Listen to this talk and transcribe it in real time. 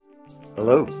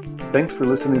Hello. Thanks for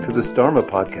listening to this Dharma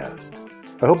podcast.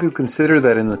 I hope you consider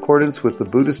that in accordance with the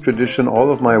Buddhist tradition,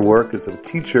 all of my work as a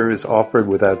teacher is offered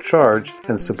without charge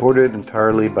and supported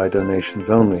entirely by donations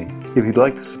only. If you'd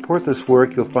like to support this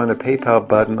work, you'll find a PayPal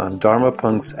button on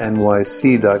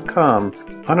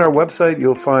dharmapunksnyc.com. On our website,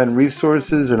 you'll find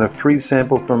resources and a free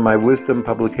sample from my Wisdom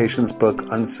Publications book,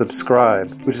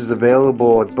 Unsubscribe, which is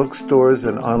available at bookstores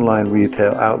and online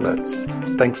retail outlets.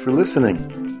 Thanks for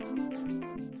listening.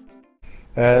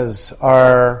 As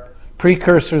our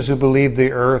precursors who believed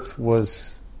the earth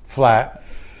was flat,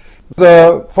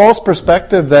 the false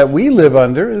perspective that we live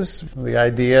under is the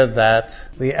idea that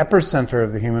the epicenter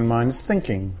of the human mind is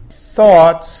thinking.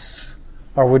 Thoughts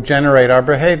are what generate our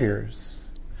behaviors.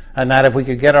 And that if we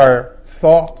could get our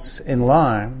thoughts in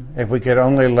line, if we could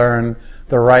only learn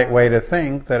the right way to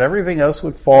think, that everything else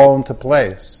would fall into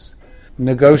place.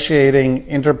 Negotiating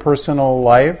interpersonal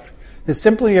life is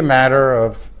simply a matter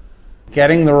of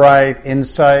getting the right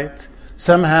insight,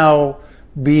 somehow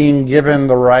being given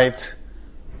the right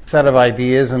set of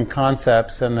ideas and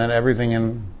concepts, and then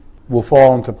everything will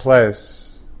fall into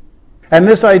place. And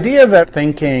this idea that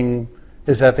thinking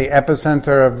is at the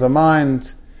epicenter of the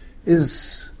mind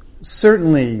is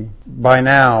certainly, by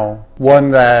now,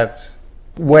 one that's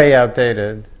way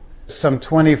outdated. Some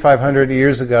 2,500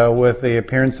 years ago, with the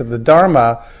appearance of the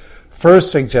Dharma,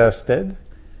 first suggested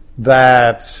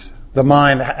that the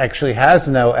mind actually has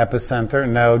no epicenter,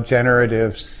 no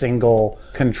generative, single,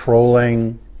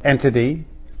 controlling entity,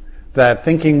 that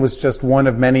thinking was just one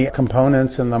of many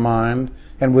components in the mind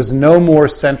and was no more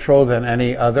central than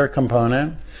any other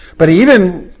component. But he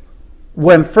even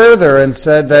went further and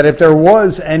said that if there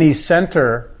was any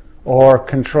center or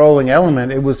controlling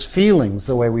element, it was feelings,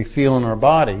 the way we feel in our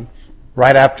body.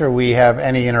 Right after we have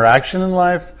any interaction in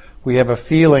life, we have a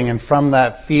feeling, and from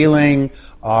that feeling,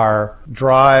 our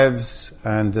drives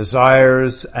and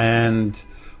desires and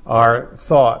our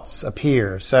thoughts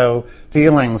appear. So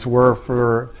feelings were,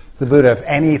 for the Buddha, if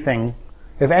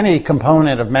any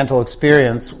component of mental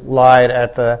experience lied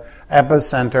at the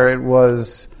epicenter, it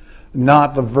was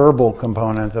not the verbal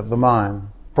component of the mind.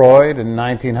 Freud in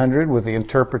 1900, with the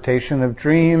interpretation of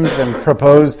dreams, and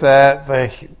proposed that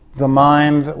the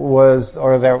mind was,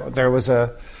 or there was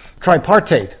a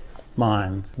tripartite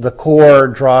mind. The core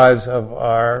drives of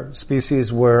our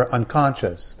species were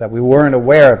unconscious, that we weren't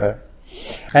aware of it.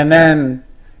 And then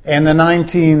in the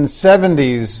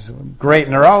 1970s, great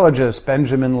neurologist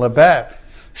Benjamin Libet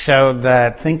showed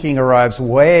that thinking arrives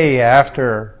way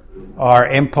after our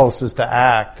impulses to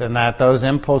act, and that those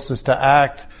impulses to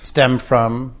act stem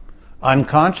from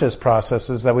unconscious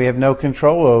processes that we have no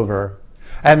control over.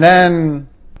 And then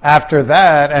after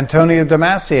that, Antonio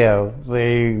Damasio,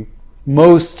 the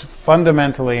most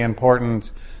fundamentally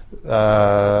important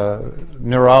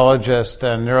neurologist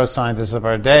and neuroscientist of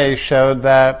our day, showed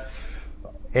that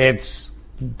it's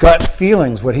gut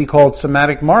feelings, what he called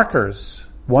somatic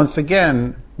markers, once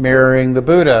again mirroring the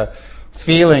Buddha.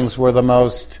 Feelings were the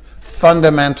most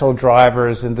fundamental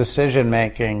drivers in decision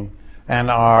making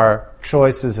and our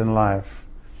choices in life.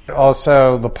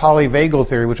 Also, the polyvagal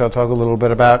theory, which I'll talk a little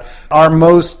bit about, our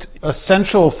most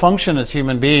essential function as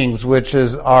human beings, which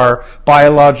is our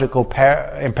biological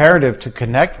imperative to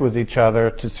connect with each other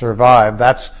to survive.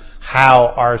 That's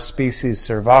how our species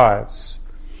survives.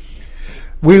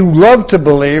 We love to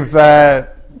believe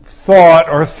that thought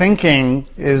or thinking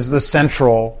is the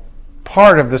central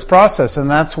part of this process, and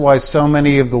that's why so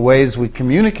many of the ways we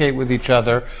communicate with each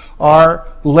other are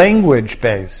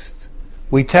language-based.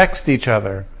 We text each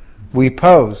other. We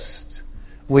post,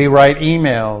 we write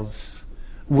emails,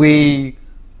 we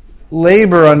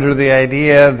labor under the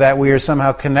idea that we are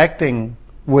somehow connecting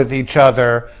with each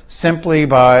other simply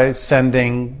by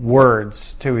sending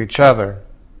words to each other.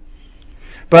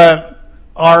 But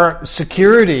our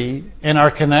security in our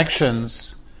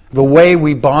connections, the way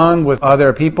we bond with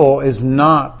other people, is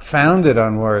not founded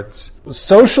on words.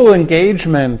 Social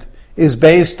engagement is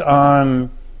based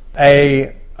on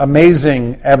an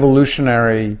amazing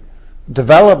evolutionary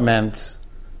development,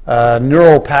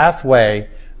 neural pathway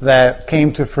that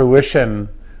came to fruition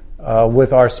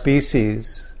with our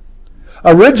species.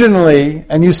 Originally,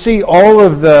 and you see all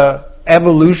of the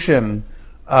evolution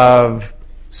of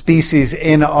species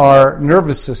in our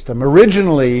nervous system.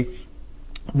 Originally,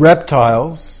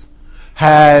 reptiles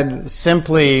had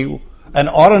simply an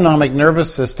autonomic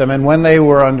nervous system, and when they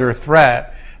were under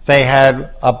threat, they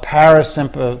had a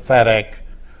parasympathetic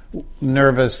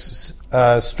nervous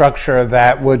structure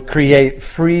that would create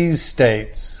freeze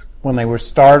states when they were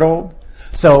startled.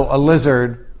 So a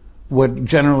lizard would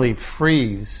generally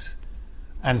freeze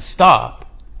and stop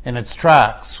in its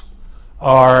tracks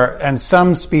and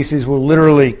some species will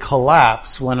literally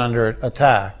collapse when under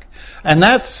attack. And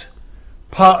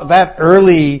that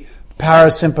early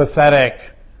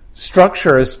parasympathetic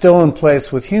structure is still in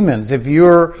place with humans. If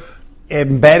you're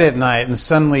in bed at night and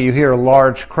suddenly you hear a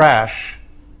large crash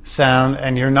sound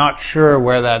and you're not sure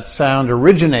where that sound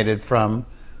originated from,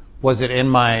 was it in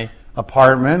my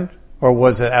apartment or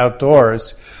was it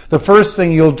outdoors? The first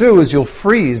thing you'll do is you'll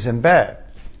freeze in bed.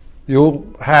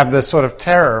 You'll have this sort of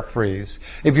terror freeze.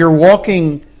 If you're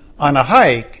walking on a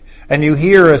hike and you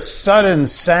hear a sudden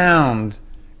sound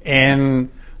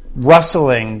in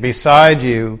rustling beside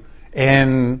you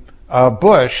in a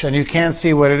bush and you can't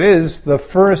see what it is, the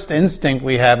first instinct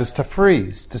we have is to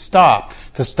freeze, to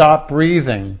stop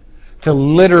breathing, to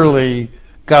literally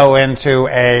go into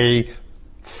a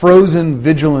frozen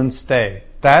vigilant state.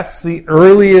 That's the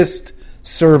earliest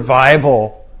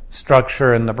survival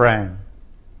structure in the brain.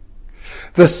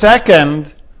 The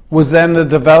second was then the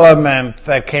development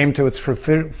that came to its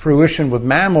fruition with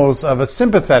mammals of a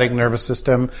sympathetic nervous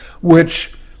system,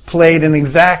 which played an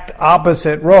exact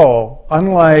opposite role.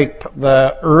 Unlike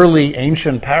the early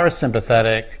ancient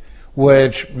parasympathetic,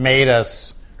 which made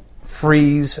us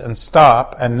freeze and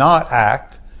stop and not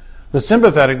act, the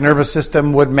sympathetic nervous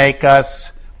system would make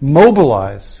us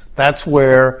mobilize. That's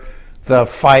where the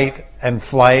fight and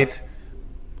flight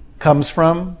comes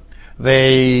from.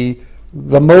 The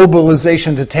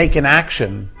mobilization to take an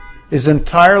action is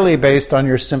entirely based on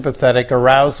your sympathetic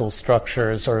arousal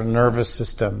structures or nervous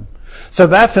system. So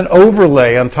that's an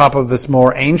overlay on top of this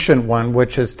more ancient one,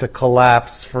 which is to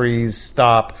collapse, freeze,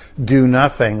 stop, do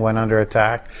nothing when under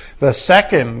attack. The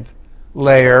second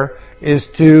layer is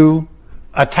to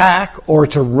attack or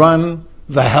to run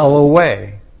the hell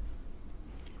away.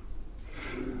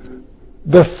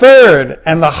 The third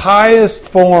and the highest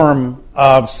form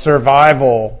of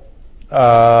survival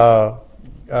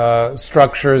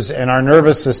structures in our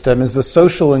nervous system is the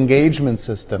social engagement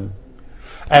system.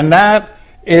 And that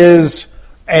is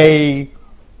a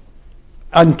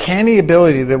uncanny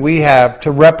ability that we have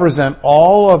to represent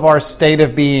all of our state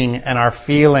of being and our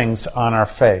feelings on our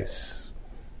face.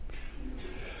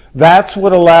 That's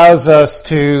what allows us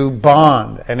to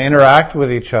bond and interact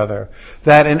with each other.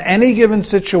 That in any given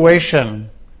situation,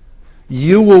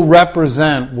 you will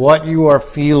represent what you are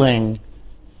feeling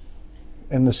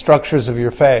in the structures of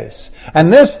your face.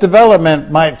 And this development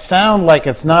might sound like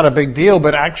it's not a big deal,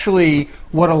 but actually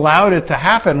what allowed it to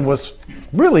happen was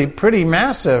really pretty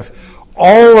massive.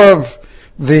 All of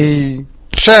the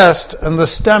chest and the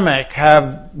stomach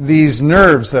have these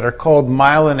nerves that are called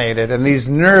myelinated, and these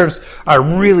nerves are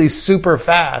really super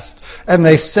fast, and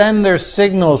they send their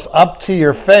signals up to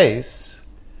your face,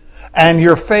 and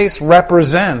your face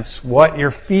represents what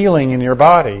you're feeling in your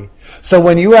body. So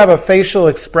when you have a facial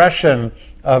expression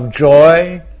of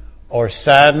joy or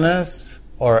sadness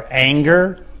or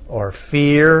anger or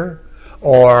fear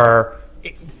or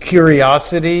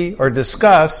curiosity or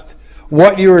disgust,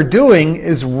 what you are doing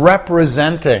is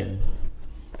representing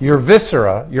your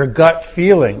viscera, your gut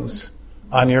feelings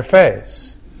on your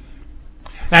face.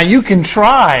 Now you can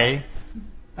try,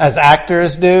 as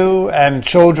actors do, and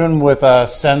children with a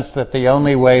sense that the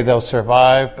only way they'll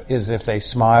survive is if they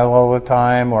smile all the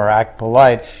time or act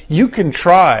polite. You can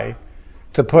try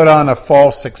to put on a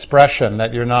false expression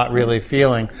that you're not really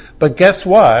feeling. But guess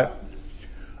what?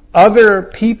 Other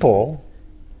people,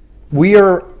 we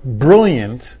are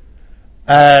brilliant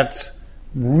at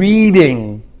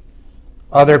reading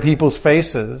other people's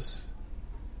faces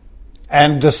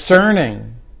and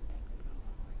discerning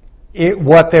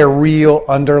what their real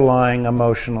underlying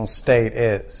emotional state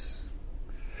is.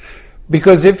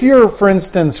 Because if you're, for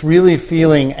instance, really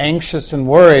feeling anxious and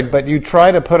worried, but you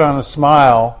try to put on a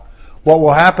smile, what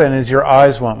will happen is your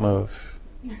eyes won't move.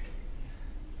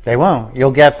 They won't.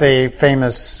 You'll get the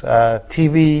famous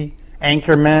TV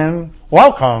anchorman,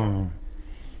 welcome.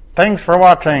 Thanks for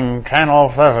watching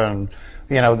Channel 7.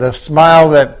 You know, the smile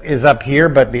that is up here,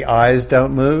 but the eyes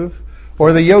don't move.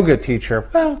 Or the yoga teacher,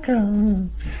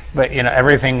 welcome. But, you know,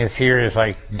 everything is here is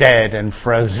like dead and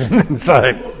frozen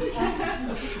inside.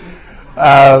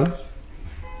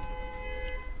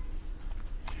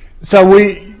 So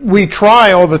we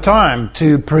try all the time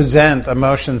to present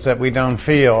emotions that we don't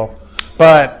feel,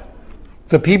 but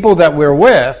the people that we're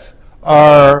with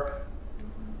are,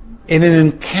 in an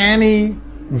uncanny,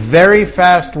 very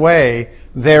fast way,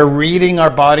 they're reading our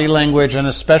body language and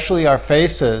especially our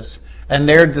faces, and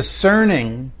they're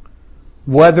discerning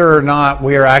whether or not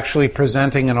we are actually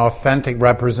presenting an authentic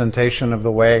representation of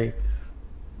the way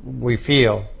we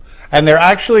feel. And they're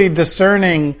actually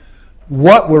discerning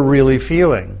what we're really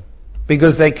feeling,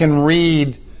 because they can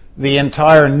read the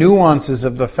entire nuances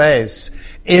of the face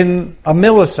in a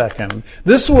millisecond.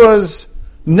 This was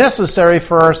necessary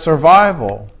for our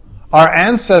survival. Our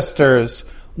ancestors,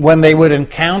 when they would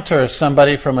encounter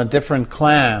somebody from a different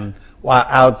clan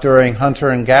out during hunter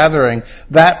and gathering,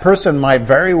 that person might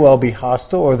very well be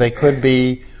hostile, or they could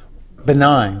be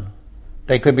benign.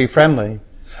 They could be friendly.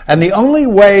 And the only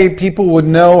way people would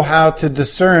know how to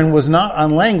discern was not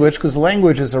on language, because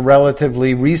language is a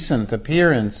relatively recent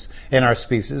appearance in our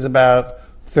species, about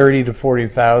 30 to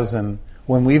 40,000,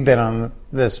 when we've been on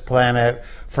this planet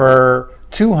for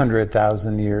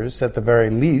 200,000 years at the very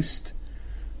least.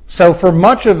 So for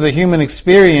much of the human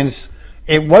experience,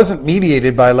 it wasn't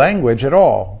mediated by language at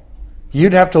all.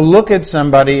 You'd have to look at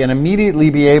somebody and immediately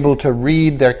be able to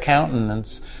read their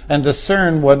countenance and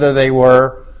discern whether they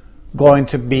were going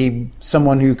to be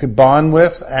someone you could bond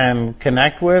with and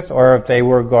connect with, or if they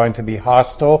were going to be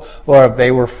hostile, or if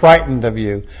they were frightened of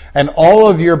you. And all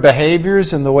of your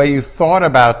behaviors and the way you thought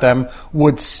about them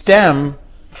would stem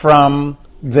from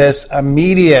this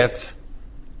immediate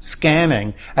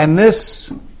scanning. And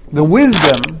the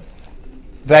wisdom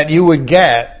that you would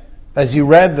get as you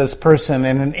read this person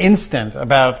in an instant,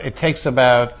 it takes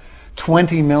about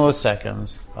 20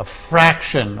 milliseconds, a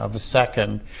fraction of a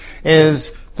second,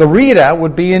 is the readout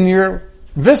would be in your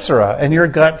viscera and your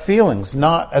gut feelings,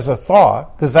 not as a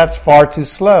thought, because that's far too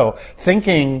slow.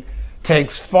 Thinking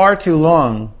takes far too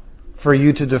long for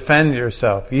you to defend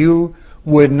yourself. You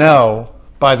would know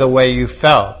by the way you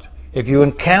felt. If you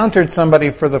encountered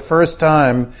somebody for the first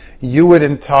time, you would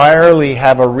entirely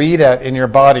have a readout in your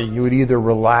body. You would either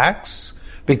relax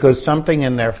because something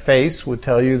in their face would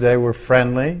tell you they were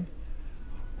friendly,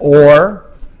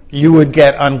 or you would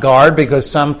get on guard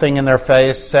because something in their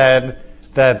face said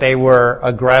that they were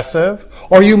aggressive,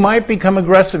 or you might become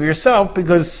aggressive yourself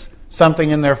because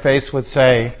something in their face would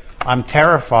say, I'm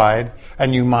terrified,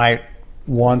 and you might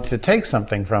want to take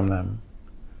something from them.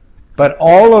 But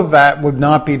all of that would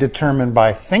not be determined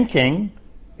by thinking.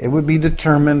 It would be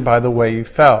determined by the way you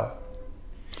felt.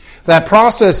 That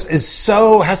process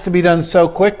has to be done so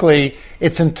quickly.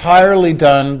 It's entirely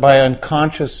done by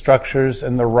unconscious structures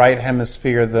in the right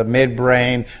hemisphere, the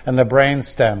midbrain and the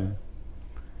brainstem.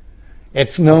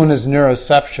 It's known as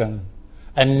neuroception,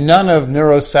 and none of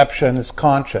neuroception is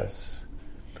conscious.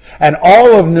 And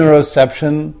all of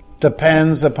neuroception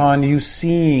depends upon you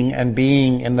seeing and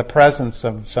being in the presence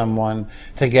of someone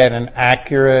to get an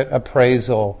accurate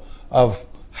appraisal of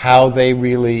how they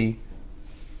really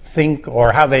think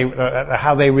or how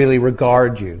they really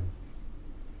regard you.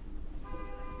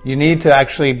 You need to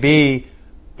actually be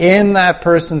in that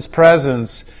person's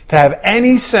presence to have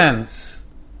any sense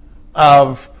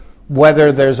of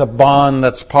whether there's a bond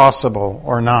that's possible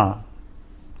or not.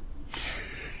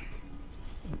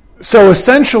 So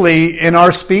essentially, in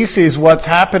our species, what's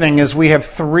happening is we have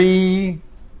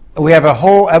a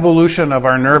whole evolution of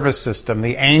our nervous system.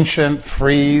 The ancient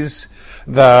freeze,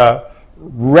 the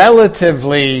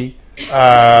relatively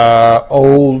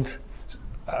old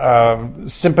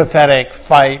sympathetic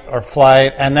fight or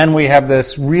flight, and then we have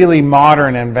this really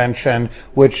modern invention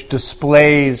which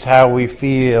displays how we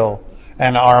feel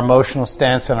and our emotional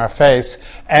stance in our face.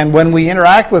 And when we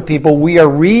interact with people, we are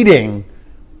reading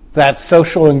that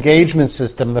social engagement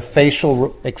system, the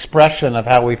facial expression of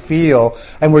how we feel,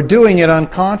 and we're doing it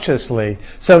unconsciously.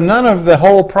 So none of the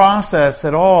whole process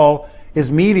at all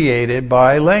is mediated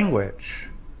by language.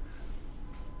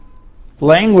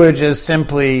 Language is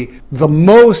simply the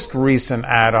most recent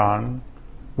add-on,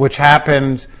 which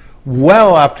happened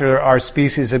well after our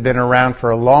species had been around for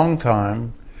a long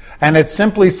time, and it's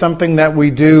simply something that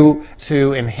we do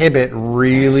to inhibit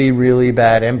really, really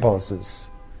bad impulses.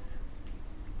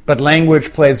 But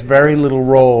language plays very little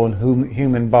role in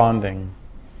human bonding.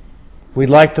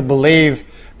 We'd like to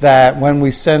believe that when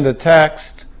we send a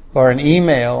text or an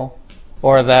email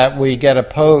or that we get a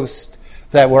post,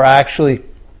 that we're actually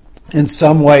in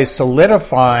some way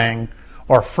solidifying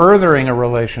or furthering a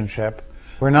relationship.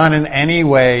 We're not in any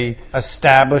way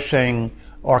establishing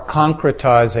or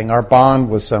concretizing our bond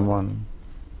with someone.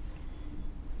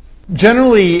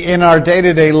 Generally, in our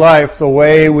day-to-day life, the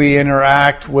way we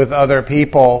interact with other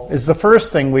people is the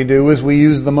first thing we do is we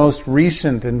use the most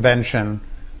recent invention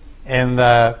in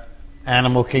the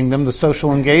animal kingdom, the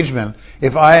social engagement.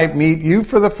 If I meet you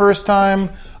for the first time,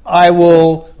 I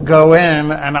will go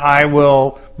in and I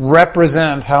will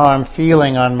represent how I'm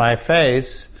feeling on my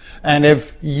face. And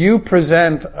if you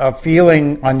present a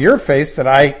feeling on your face that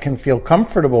I can feel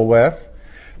comfortable with,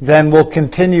 then we'll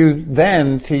continue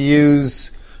then to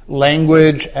use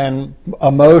language and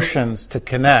emotions to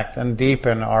connect and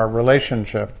deepen our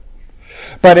relationship.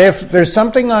 But if there's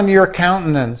something on your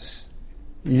countenance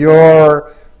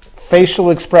your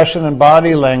facial expression and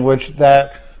body language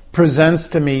that presents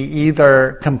to me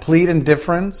either complete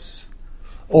indifference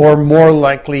or more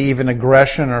likely even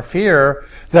aggression or fear,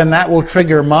 then that will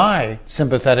trigger my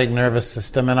sympathetic nervous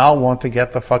system, and I'll want to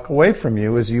get the fuck away from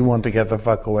you as you want to get the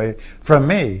fuck away from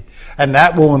me. And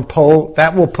that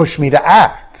will push me to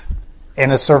act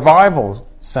in a survival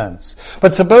sense.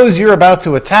 But suppose you're about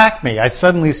to attack me. I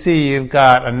suddenly see you've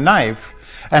got a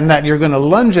knife and that you're going to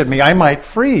lunge at me. I might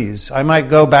freeze. I might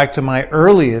go back to my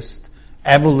earliest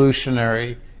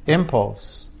evolutionary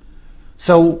impulse.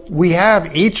 So we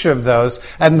have each of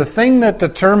those, and the thing that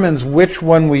determines which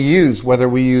one we use, whether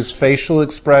we use facial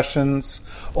expressions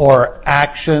or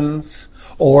actions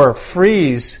or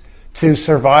freeze to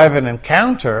survive an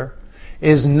encounter,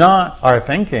 is not our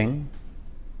thinking.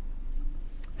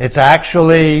 It's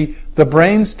actually the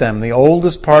brainstem, the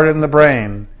oldest part in the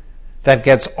brain, that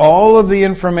gets all of the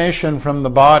information from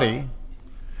the body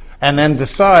and then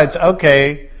decides,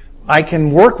 okay, I can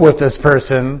work with this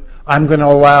person. I'm going to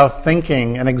allow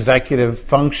thinking and executive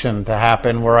function to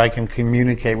happen where I can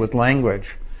communicate with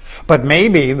language. But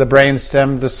maybe the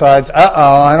brainstem decides,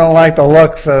 I don't like the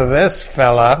looks of this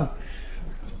fella.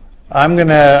 I'm going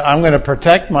to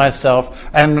protect myself,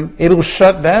 and it'll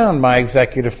shut down my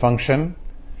executive function,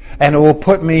 and it will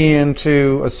put me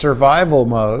into a survival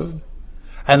mode,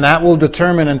 and that will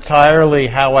determine entirely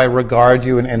how I regard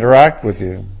you and interact with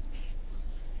you.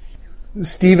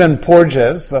 Stephen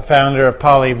Porges, the founder of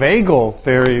polyvagal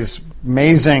theories,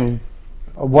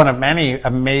 one of many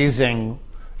amazing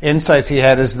insights he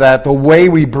had is that the way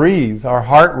we breathe, our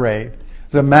heart rate,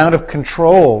 the amount of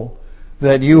control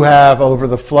that you have over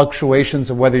the fluctuations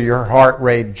of whether your heart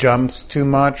rate jumps too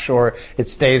much or it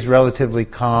stays relatively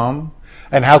calm,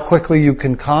 and how quickly you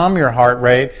can calm your heart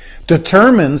rate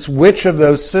determines which of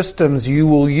those systems you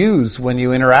will use when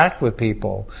you interact with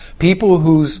people. People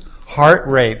whose heart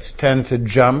rates tend to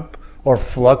jump or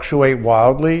fluctuate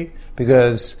wildly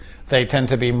because they tend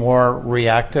to be more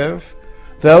reactive,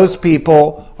 those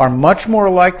people are much more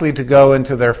likely to go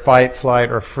into their fight, flight,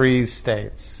 or freeze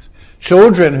states.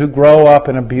 Children who grow up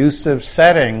in abusive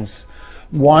settings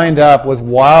wind up with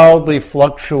wildly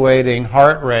fluctuating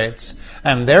heart rates,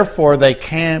 and therefore they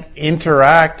can't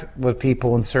interact with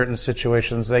people in certain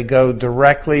situations. They go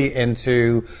directly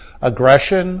into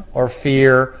aggression or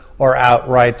fear or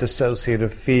outright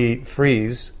dissociative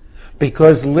freeze,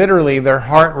 because literally their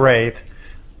heart rate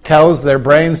tells their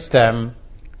brainstem,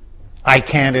 I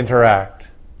can't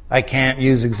interact. I can't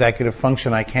use executive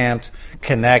function. I can't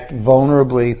connect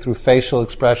vulnerably through facial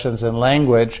expressions and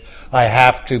language. I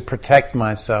have to protect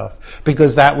myself,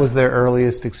 because that was their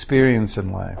earliest experience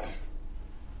in life.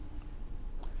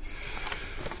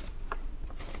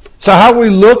 So how we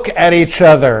look at each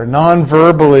other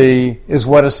non-verbally is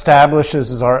what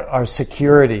establishes our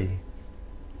security.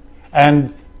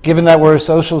 And given that we're a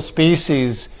social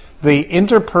species, the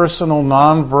interpersonal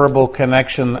non-verbal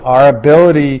connection, our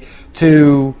ability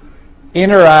to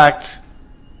interact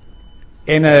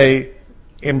through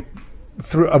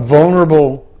a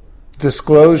vulnerable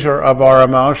disclosure of our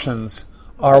emotions,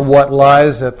 are what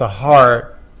lies at the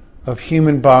heart of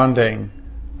human bonding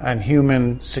and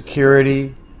human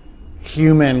security,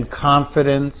 human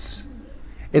confidence.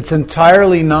 It's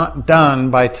entirely not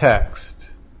done by text.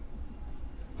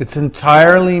 It's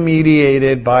entirely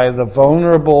mediated by the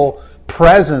vulnerable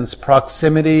presence,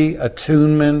 proximity,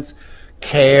 attunement,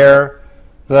 care,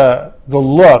 the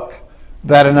look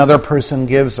that another person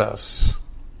gives us.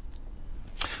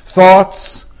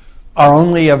 Thoughts are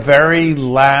only a very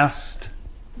last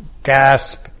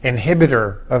gasp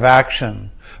inhibitor of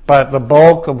action, but the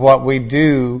bulk of what we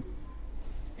do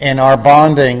in our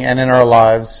bonding and in our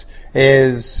lives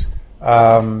is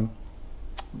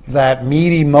that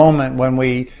meaty moment when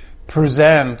we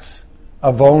present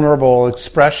a vulnerable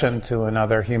expression to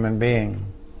another human being.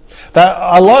 That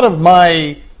a lot of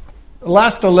my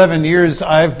last 11 years,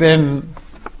 I've been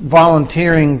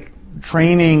volunteering,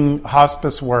 training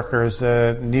hospice workers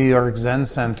at New York Zen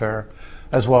Center,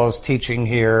 as well as teaching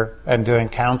here and doing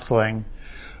counseling.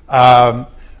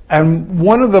 And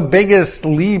one of the biggest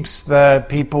leaps that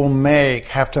people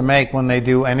have to make when they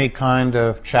do any kind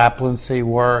of chaplaincy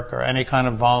work or any kind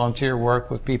of volunteer work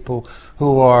with people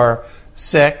who are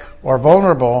sick or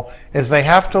vulnerable is they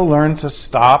have to learn to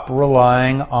stop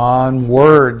relying on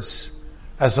words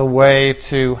as a way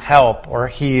to help or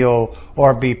heal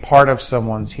or be part of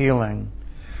someone's healing.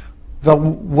 The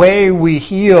way we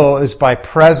heal is by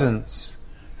presence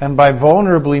and by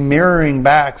vulnerably mirroring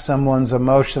back someone's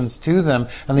emotions to them.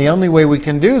 And the only way we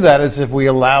can do that is if we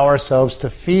allow ourselves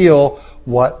to feel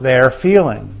what they're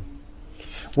feeling.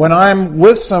 When I'm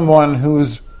with someone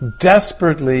who's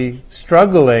desperately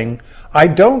struggling, I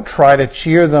don't try to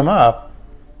cheer them up,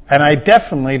 and I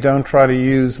definitely don't try to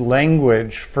use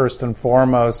language first and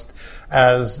foremost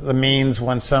as the means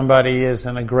when somebody is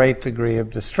in a great degree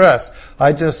of distress.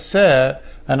 I just sit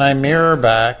and I mirror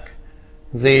back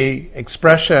the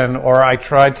expression, or I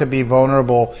try to be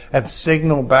vulnerable and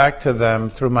signal back to them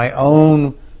through my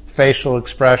own facial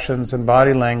expressions and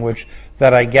body language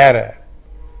that I get it.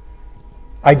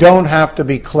 I don't have to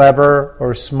be clever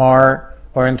or smart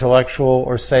or intellectual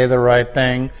or say the right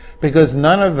thing, because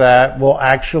none of that will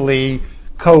actually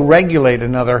co-regulate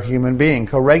another human being.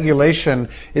 Co-regulation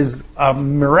is a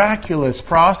miraculous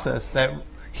process that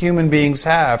human beings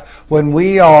have. When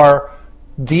we are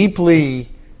deeply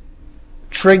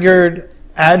triggered,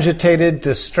 agitated,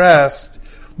 distressed,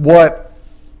 what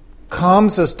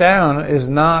calms us down is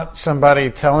not somebody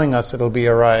telling us it'll be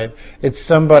all right. It's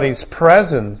somebody's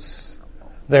presence,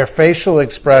 their facial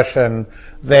expression,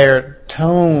 their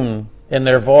tone in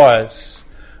their voice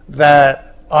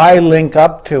that I link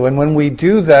up to. And when we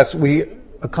do that, we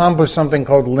accomplish something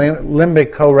called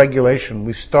limbic co-regulation.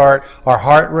 Our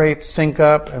heart rate sync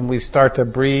up, and we start to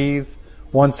breathe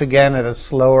once again at a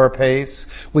slower pace.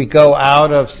 We go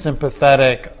out of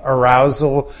sympathetic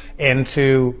arousal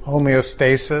into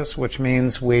homeostasis, which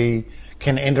means we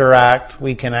can interact,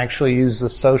 we can actually use the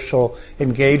social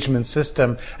engagement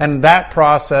system, and that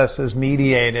process is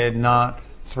mediated not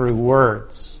through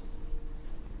words.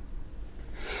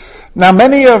 Now,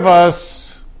 many of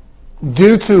us,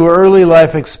 due to early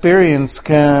life experience,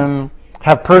 can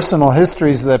have personal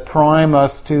histories that prime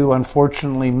us to,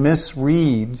 unfortunately,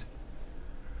 misread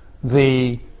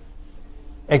the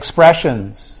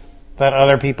expressions that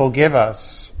other people give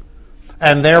us,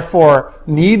 and therefore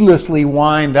needlessly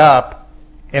wind up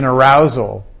in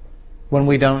arousal when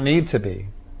we don't need to be.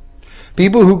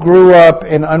 People who grew up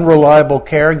in unreliable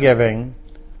caregiving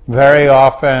very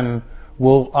often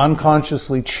will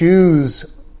unconsciously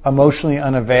choose emotionally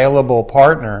unavailable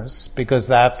partners because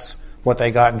that's what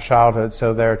they got in childhood,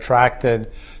 so they're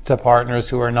attracted to partners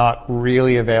who are not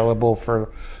really available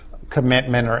for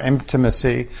commitment or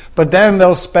intimacy. But then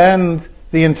they'll spend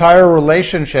the entire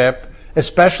relationship,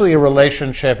 especially a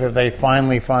relationship if they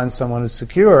finally find someone who's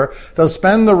secure, they'll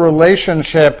spend the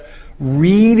relationship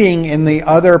reading in the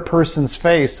other person's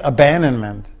face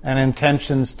abandonment and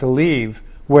intentions to leave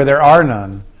where there are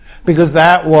none, because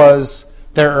that was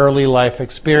their early life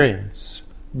experience,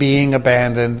 being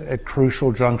abandoned at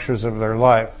crucial junctures of their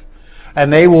life.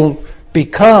 And they will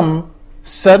become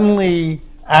suddenly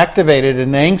activated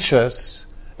and anxious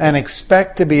and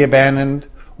expect to be abandoned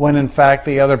when in fact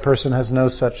the other person has no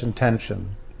such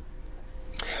intention.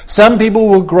 Some people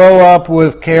will grow up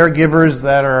with caregivers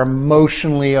that are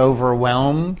emotionally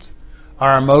overwhelmed,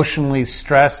 are emotionally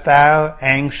stressed out,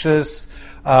 anxious,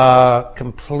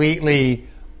 completely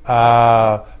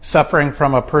suffering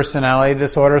from a personality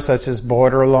disorder such as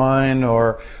borderline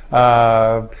or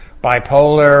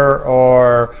bipolar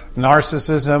or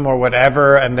narcissism or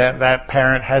whatever, and that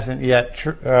parent hasn't yet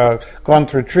gone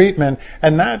through treatment,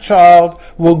 and that child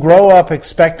will grow up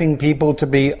expecting people to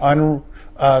be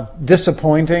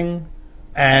disappointing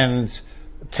and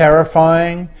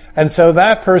terrifying, and so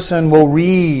that person will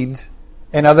read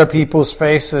in other people's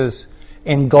faces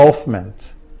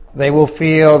engulfment. They will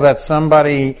feel that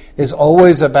somebody is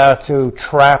always about to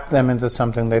trap them into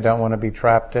something they don't want to be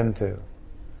trapped into.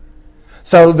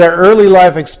 So their early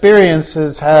life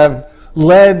experiences have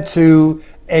led to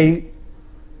a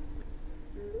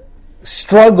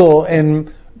struggle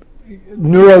in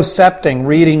neurocepting,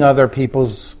 reading other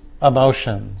people's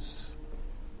emotions.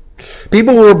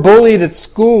 People who are bullied at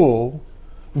school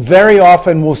very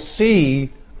often will see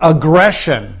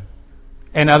aggression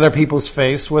in other people's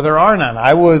face where there are none.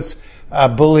 I was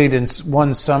bullied in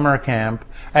one summer camp,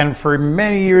 and for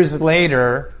many years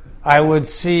later, I would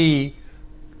see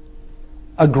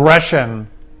aggression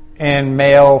in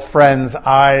male friends'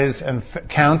 eyes and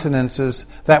countenances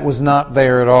that was not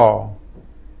there at all.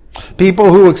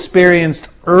 People who experienced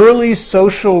early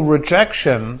social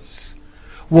rejections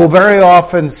will very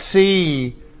often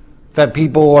see that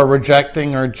people are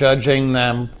rejecting or judging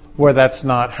them where that's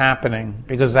not happening,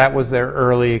 because that was their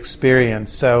early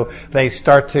experience. So they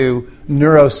start to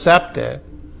neurocept it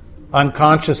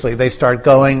unconsciously. They start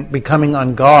becoming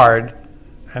on guard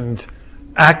and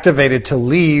activated to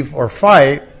leave or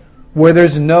fight where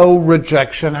there's no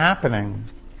rejection happening.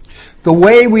 The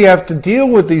way we have to deal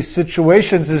with these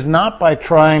situations is not by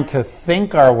trying to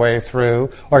think our way through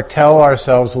or tell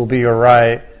ourselves we'll be all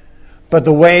right, but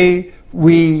the way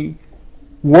we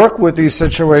work with these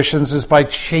situations is by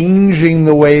changing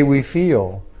the way we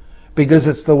feel, because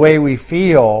it's the way we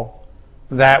feel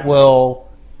that will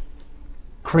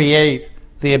create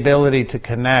the ability to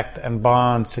connect and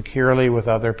bond securely with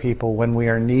other people when we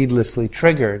are needlessly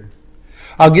triggered.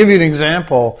 I'll give you an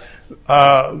example.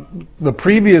 The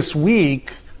previous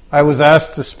week, I was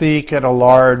asked to speak at a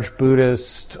large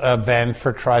Buddhist event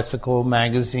for Tricycle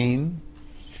magazine.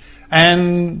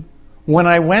 And when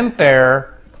I went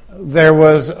there, there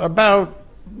was about,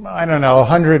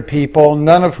 100 people,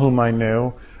 none of whom I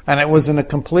knew. And it was in a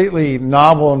completely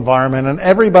novel environment, and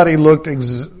everybody looked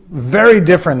very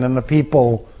different than the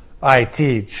people I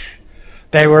teach.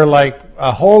 They were like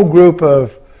a whole group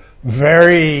of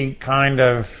very kind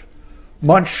of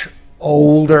much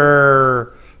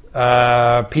older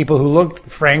people who looked,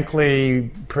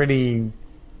 frankly, pretty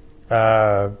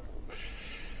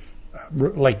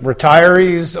like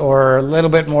retirees or a little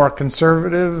bit more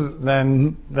conservative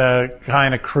than the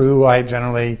kind of crew I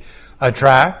generally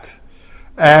attract.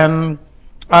 And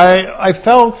I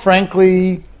felt,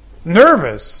 frankly,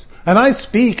 nervous. And I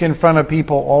speak in front of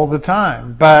people all the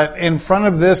time. But in front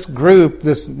of this group,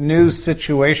 this new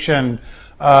situation,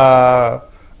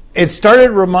 it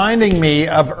started reminding me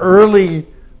of early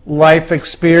life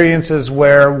experiences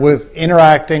where, with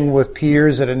interacting with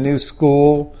peers at a new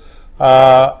school,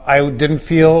 I didn't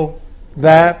feel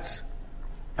that.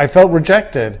 I felt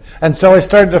rejected. And so I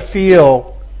started to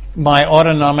feel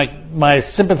my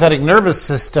sympathetic nervous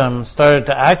system started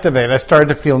to activate. I started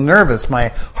to feel nervous. My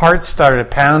heart started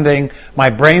pounding.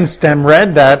 My brainstem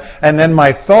read that. And then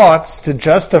my thoughts to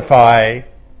justify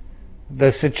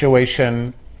the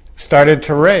situation started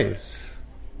to race.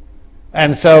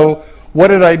 And so what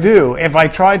did I do? If I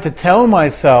tried to tell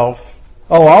myself,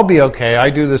 oh, I'll be okay, I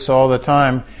do this all the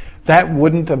time, that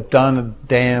wouldn't have done a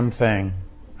damn thing.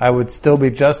 I would still be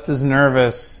just as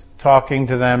nervous talking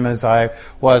to them as I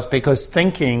was, because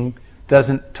thinking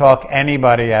doesn't talk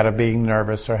anybody out of being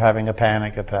nervous or having a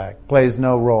panic attack. Plays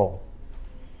no role.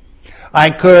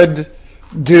 I could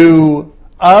do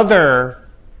other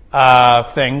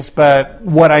things, but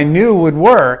what I knew would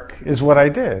work is what I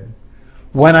did.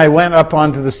 When I went up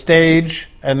onto the stage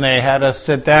and they had us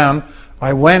sit down,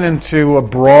 I went into a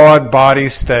broad body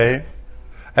state,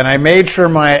 and I made sure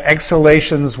my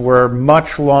exhalations were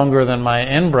much longer than my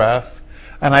in-breath.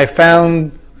 And I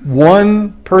found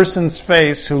one person's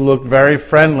face who looked very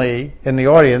friendly in the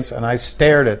audience, and I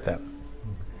stared at them.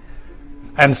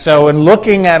 And so in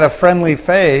looking at a friendly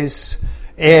face,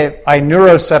 I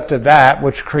neurocepted that,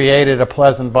 which created a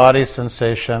pleasant body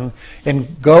sensation.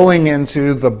 In going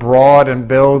into the broad and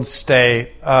build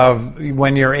state of,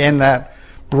 when you're in that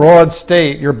broad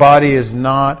state, your body is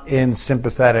not in the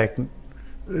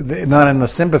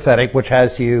sympathetic, which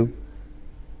has you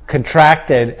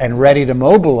contracted and ready to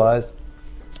mobilize.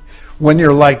 When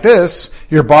you're like this,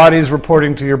 your body's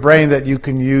reporting to your brain that you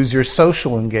can use your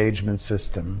social engagement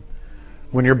system.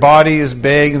 When your body is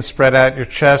big and spread out, your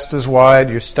chest is wide,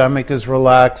 your stomach is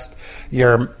relaxed,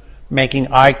 you're making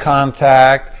eye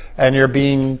contact, and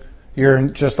you're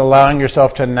just allowing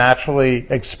yourself to naturally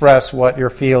express what you're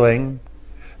feeling,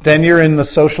 then you're in the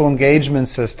social engagement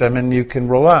system and you can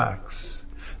relax.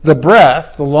 The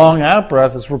breath, the long out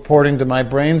breath, is reporting to my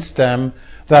brainstem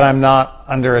that I'm not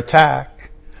under attack.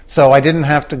 So I didn't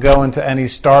have to go into any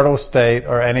startle state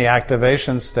or any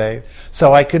activation state.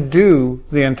 So I could do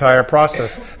the entire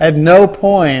process. At no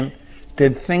point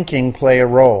did thinking play a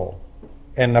role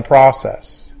in the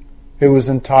process. It was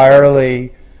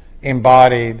entirely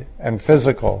embodied and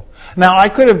physical. Now, I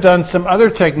could have done some other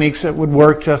techniques that would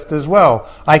work just as well.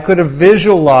 I could have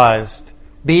visualized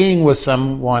being with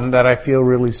someone that I feel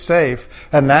really safe,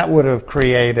 and that would have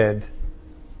created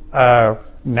a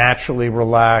naturally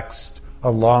relaxed,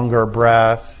 a longer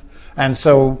breath. And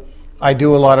so I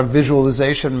do a lot of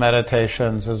visualization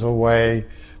meditations as a way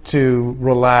to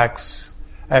relax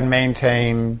and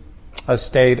maintain a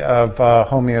state of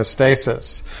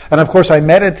homeostasis. And of course I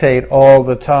meditate all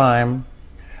the time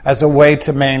as a way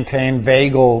to maintain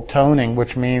vagal toning,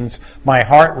 which means my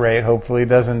heart rate hopefully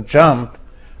doesn't jump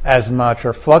as much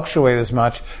or fluctuate as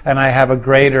much, and I have a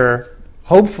greater,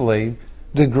 hopefully,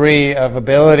 degree of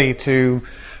ability to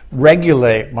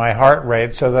regulate my heart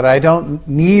rate so that I don't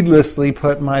needlessly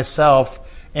put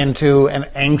myself into an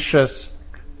anxious,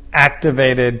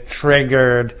 activated,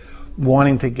 triggered,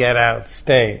 wanting to get out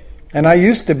state. And I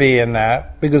used to be in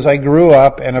that because I grew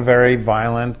up in a very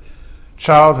violent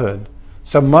childhood.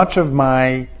 So much of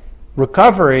my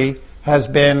recovery has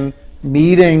been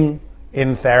meeting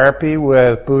in therapy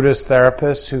with Buddhist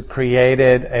therapists who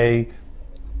created a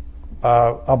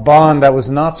bond that was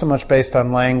not so much based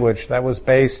on language, that was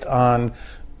based on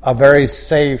a very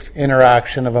safe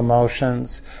interaction of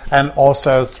emotions, and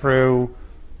also through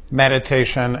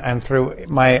meditation and through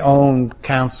my own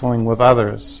counseling with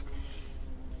others.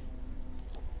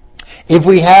 If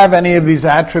we have any of these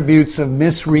attributes of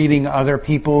misreading other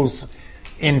people's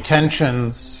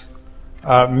intentions,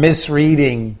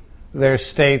 misreading their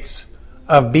states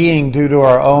of being due to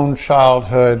our own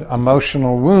childhood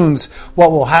emotional wounds,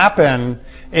 what will happen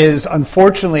is,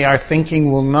 unfortunately, our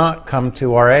thinking will not come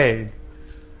to our aid.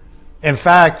 In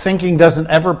fact, thinking doesn't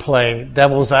ever play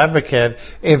devil's advocate.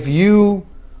 If you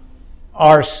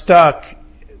are stuck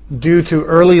due to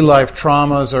early life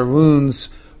traumas or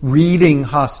wounds, reading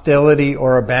hostility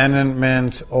or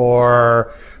abandonment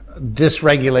or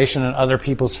dysregulation in other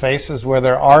people's faces where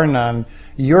there are none,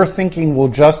 your thinking will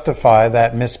justify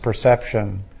that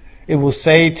misperception. It will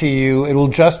say to you, it will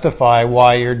justify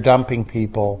why you're dumping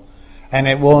people, and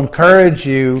it will encourage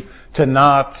you to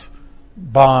not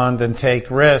bond and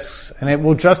take risks, and it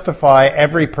will justify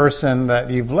every person that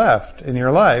you've left in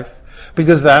your life,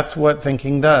 because that's what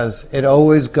thinking does. It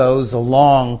always goes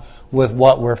along with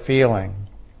what we're feeling.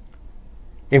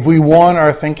 If we want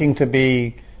our thinking to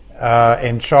be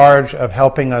in charge of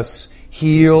helping us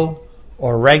heal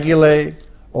or regulate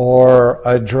or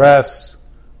address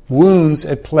wounds,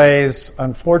 it plays,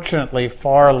 unfortunately,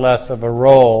 far less of a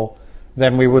role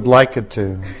than we would like it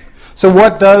to. So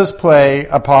what does play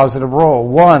a positive role?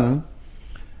 1,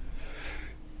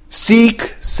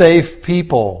 seek safe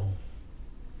people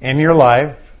in your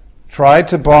life. Try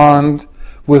to bond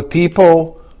with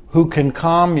people who can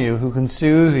calm you, who can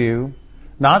soothe you,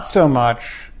 not so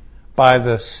much by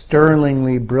the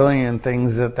sterlingly brilliant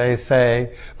things that they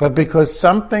say, but because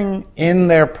something in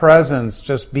their presence,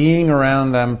 just being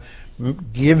around them,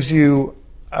 gives you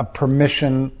a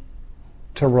permission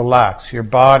to relax. Your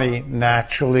body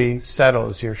naturally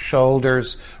settles. Your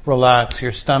shoulders relax.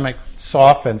 Your stomach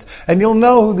softens. And you'll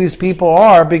know who these people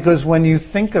are because when you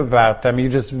think about them, you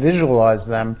just visualize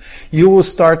them, you will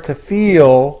start to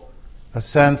feel a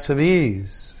sense of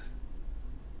ease.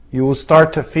 You will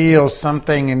start to feel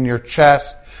something in your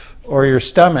chest or your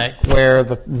stomach where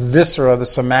the viscera, the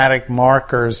somatic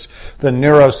markers, the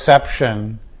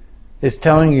neuroception is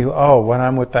telling you, oh, when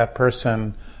I'm with that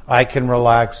person, I can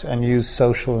relax and use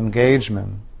social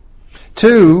engagement.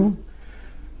 2,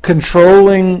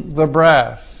 controlling the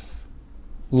breath.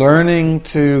 Learning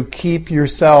to keep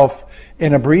yourself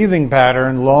in a breathing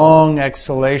pattern, long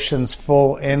exhalations,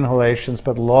 full inhalations,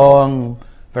 but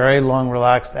very long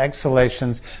relaxed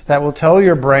exhalations that will tell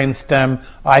your brainstem,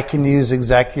 I can use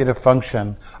executive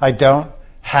function. I don't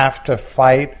have to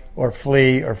fight or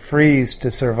flee or freeze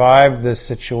to survive this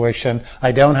situation.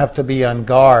 I don't have to be on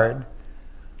guard.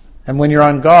 And when you're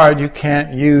on guard, you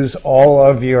can't use all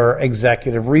of your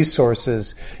executive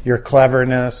resources, your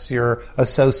cleverness, your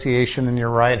association in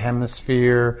your right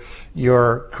hemisphere,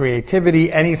 your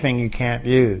creativity, anything you can't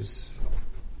use.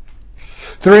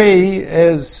 3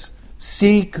 is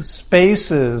seek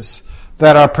spaces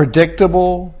that are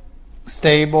predictable,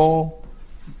 stable,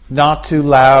 not too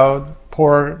loud.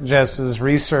 Porges's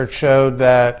research showed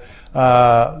that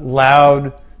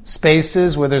loud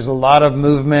spaces where there's a lot of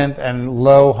movement and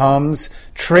low hums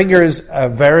triggers a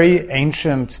very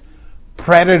ancient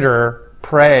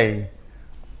predator-prey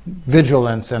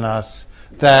vigilance in us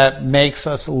that makes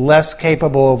us less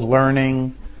capable of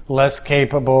learning, less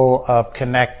capable of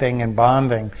connecting and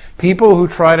bonding. People who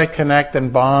try to connect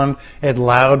and bond at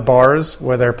loud bars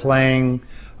where they're playing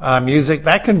music,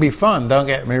 that can be fun, don't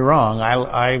get me wrong.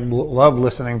 I love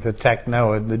listening to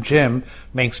techno at the gym.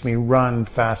 Makes me run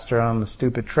faster on the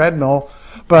stupid treadmill.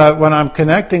 But when I'm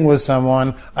connecting with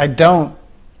someone, I don't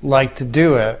like to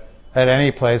do it at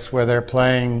any place where they're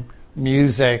playing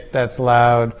music that's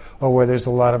loud or where there's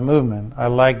a lot of movement. I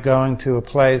like going to a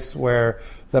place where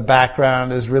the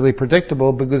background is really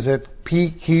predictable because it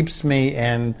keeps me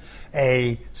in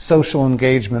a social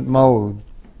engagement mode.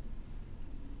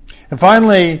 And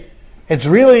finally, it's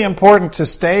really important to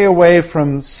stay away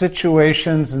from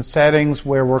situations and settings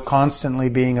where we're constantly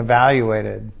being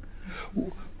evaluated.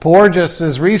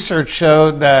 Porges's research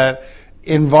showed that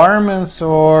environments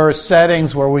or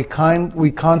settings where we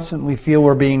constantly feel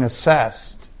we're being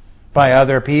assessed by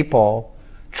other people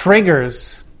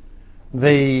triggers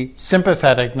the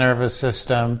sympathetic nervous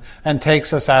system and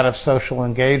takes us out of social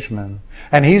engagement.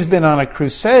 And he's been on a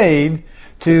crusade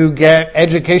to get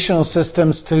educational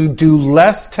systems to do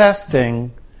less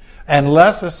testing and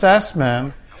less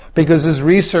assessment because his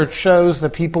research shows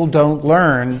that people don't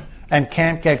learn and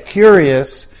can't get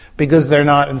curious because they're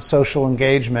not in social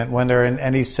engagement when they're in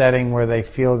any setting where they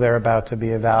feel they're about to be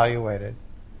evaluated.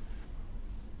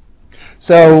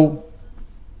 So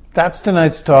that's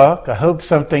tonight's talk. I hope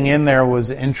something in there was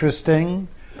interesting.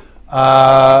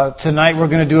 Tonight we're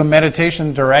going to do a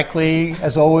meditation directly,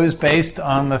 as always, based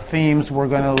on the themes. We're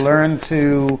going to learn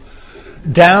to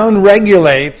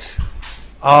down-regulate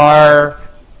our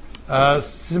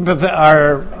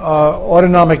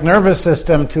autonomic nervous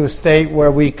system to a state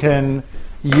where we can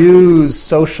use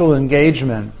social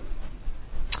engagement.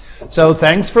 So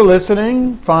thanks for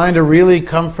listening. Find a really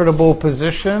comfortable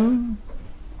position.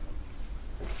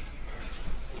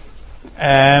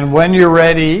 And when you're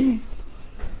ready,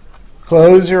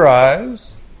 close your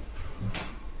eyes.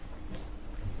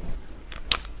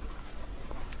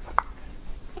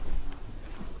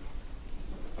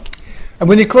 And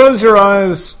when you close your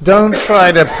eyes, don't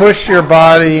try to push your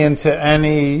body into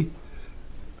any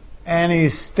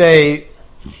state.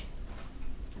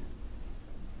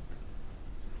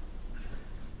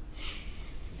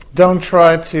 Don't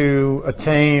try to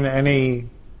attain any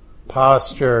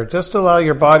posture. Just allow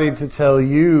your body to tell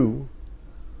you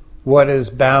what is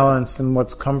balanced and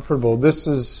what's comfortable. This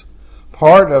is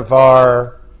part of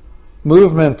our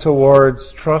movement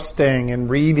towards trusting and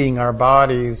reading our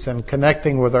bodies and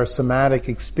connecting with our somatic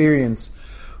experience,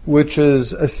 which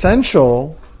is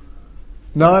essential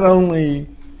not only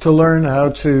to learn how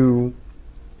to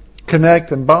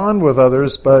connect and bond with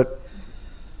others, but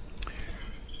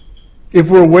if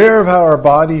we're aware of how our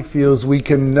body feels, we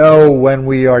can know when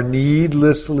we are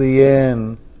needlessly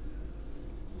in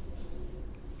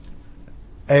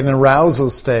an arousal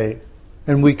state,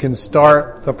 and we can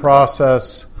start the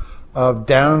process of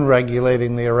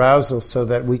down-regulating the arousal so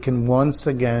that we can once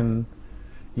again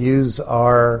use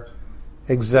our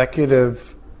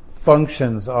executive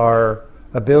functions, our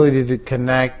ability to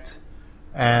connect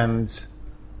and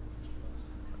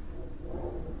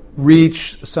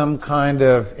reach some kind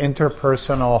of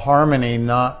interpersonal harmony,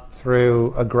 not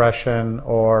through aggression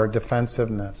or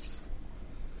defensiveness.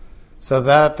 So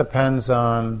that depends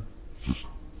on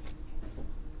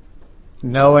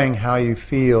knowing how you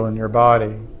feel in your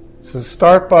body. So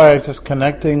start by just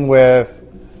connecting with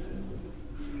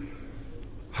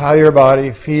how your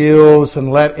body feels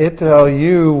and let it tell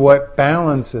you what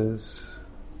balance is.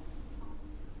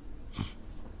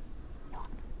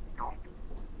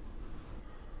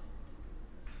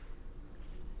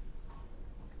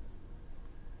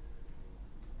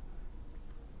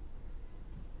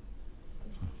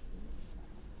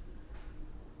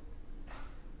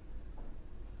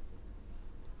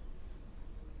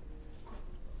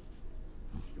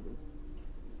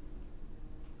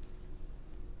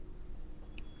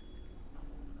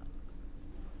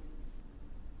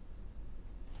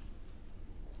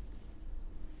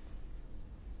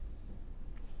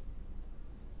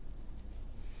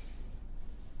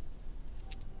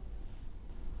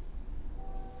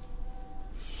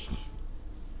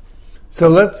 So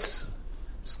let's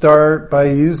start by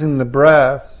using the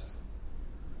breath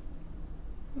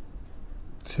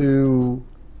to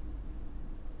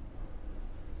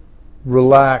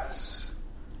relax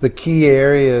the key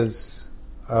areas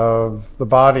of the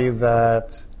body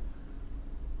that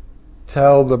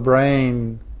tell the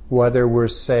brain whether we're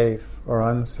safe or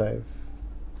unsafe.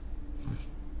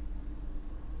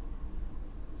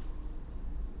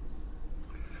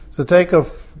 So take a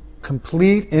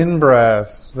complete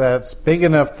in-breath that's big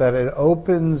enough that it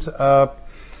opens up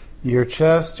your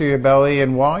chest or your belly,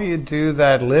 and while you do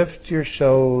that, lift your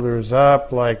shoulders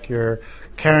up like you're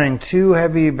carrying two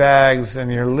heavy bags,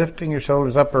 and you're lifting your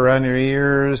shoulders up around your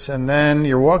ears, and then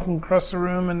you're walking across the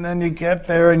room, and then you get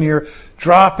there and you're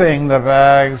dropping the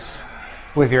bags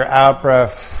with your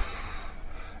out-breath.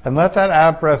 And let that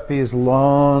out-breath be as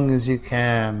long as you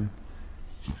can.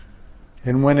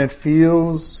 And when it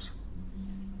feels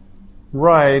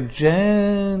right,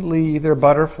 gently either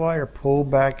butterfly or pull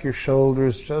back your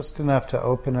shoulders just enough to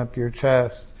open up your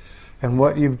chest. And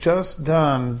what you've just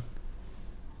done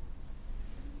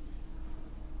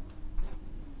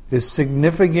is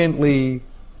significantly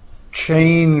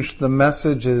change the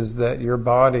messages that your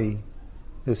body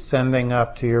is sending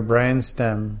up to your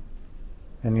brainstem.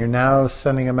 And you're now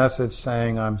sending a message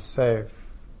saying, I'm safe.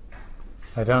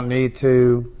 I don't need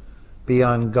to be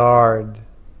on guard.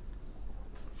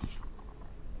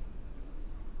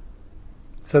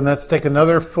 So let's take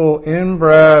another full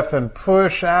in-breath and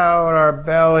push out our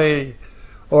belly,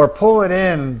 or pull it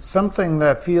in, something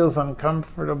that feels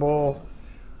uncomfortable.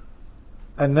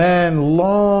 And then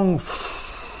long.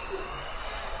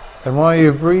 And while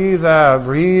you breathe out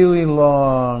really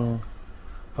long,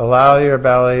 allow your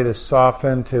belly to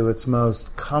soften to its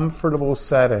most comfortable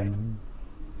setting.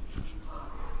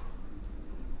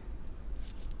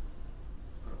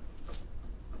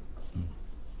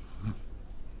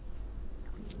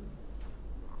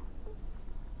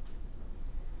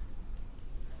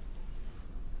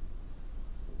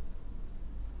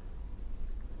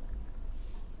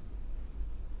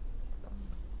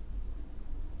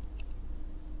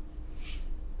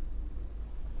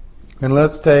 And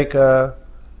let's take a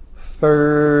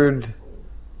third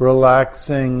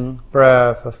relaxing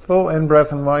breath, a full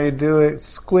in-breath, and while you do it,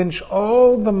 squinch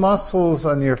all the muscles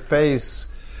on your face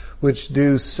which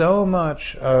do so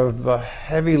much of the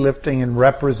heavy lifting and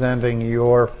representing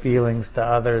your feelings to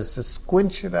others. Just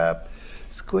squinch it up,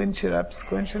 squinch it up,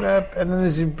 squinch it up, and then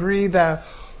as you breathe out,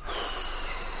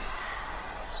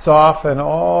 soften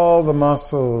all the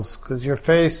muscles, because your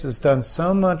face has done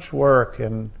so much work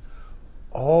and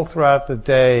all throughout the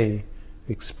day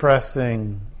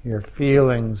expressing your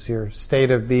feelings, your state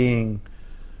of being.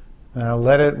 Now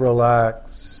let it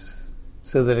relax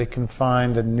so that it can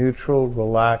find a neutral,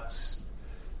 relaxed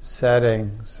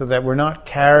setting, so that we're not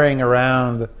carrying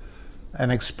around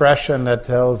an expression that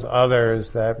tells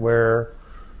others that we're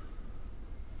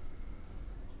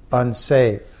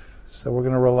unsafe. So we're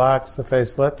going to relax the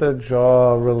face, let the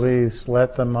jaw release,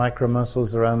 let the micro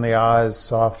muscles around the eyes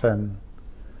soften.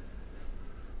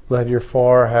 Let your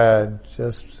forehead,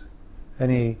 just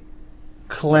any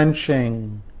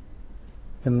clenching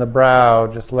in the brow,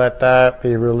 just let that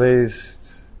be released.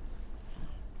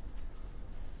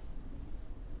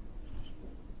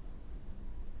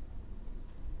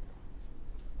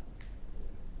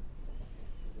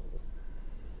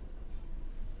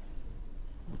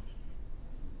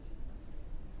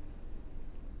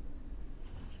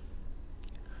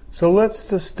 So let's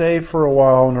just stay for a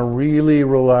while in a really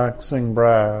relaxing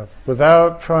breath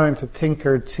without trying to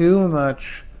tinker too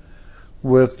much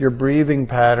with your breathing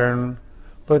pattern,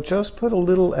 but just put a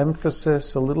little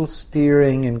emphasis, a little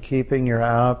steering in keeping your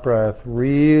out-breath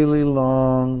really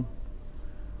long,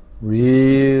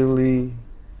 really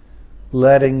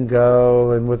letting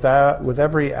go. And with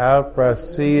every out-breath,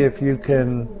 see if you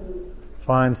can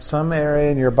find some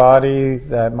area in your body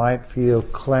that might feel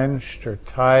clenched or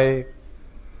tight,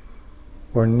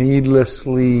 or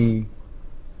needlessly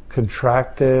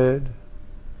contracted.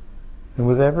 And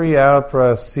with every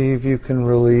out-breath, see if you can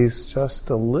release just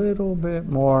a little bit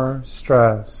more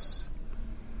stress.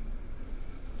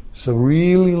 So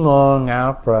really long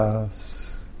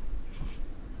out-breaths.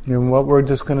 And what we're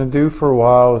just going to do for a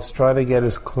while is try to get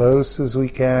as close as we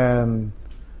can,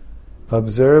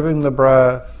 observing the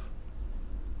breath,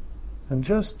 and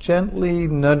just gently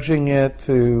nudging it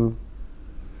to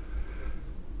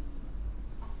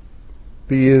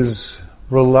be as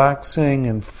relaxing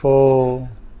and full,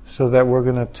 so that we're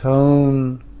going to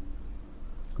tone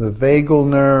the vagal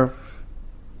nerve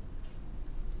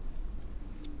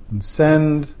and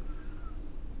send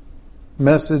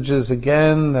messages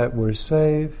again that we're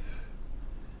safe.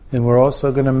 And we're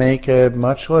also going to make it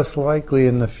much less likely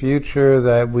in the future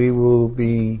that we will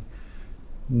be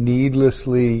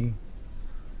needlessly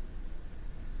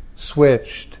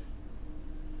switched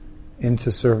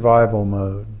into survival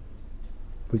mode.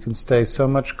 We can stay so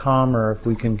much calmer if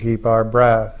we can keep our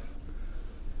breath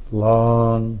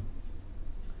long,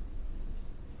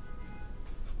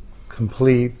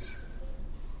 complete.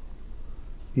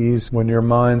 Ease. When your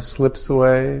mind slips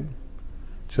away,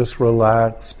 just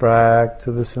relax back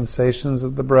to the sensations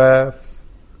of the breath,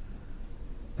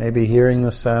 maybe hearing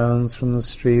the sounds from the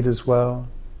street as well.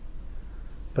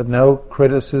 But no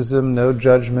criticism, no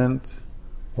judgment.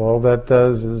 All that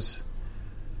does is,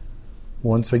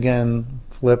 once again,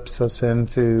 flips us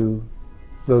into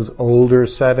those older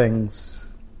settings.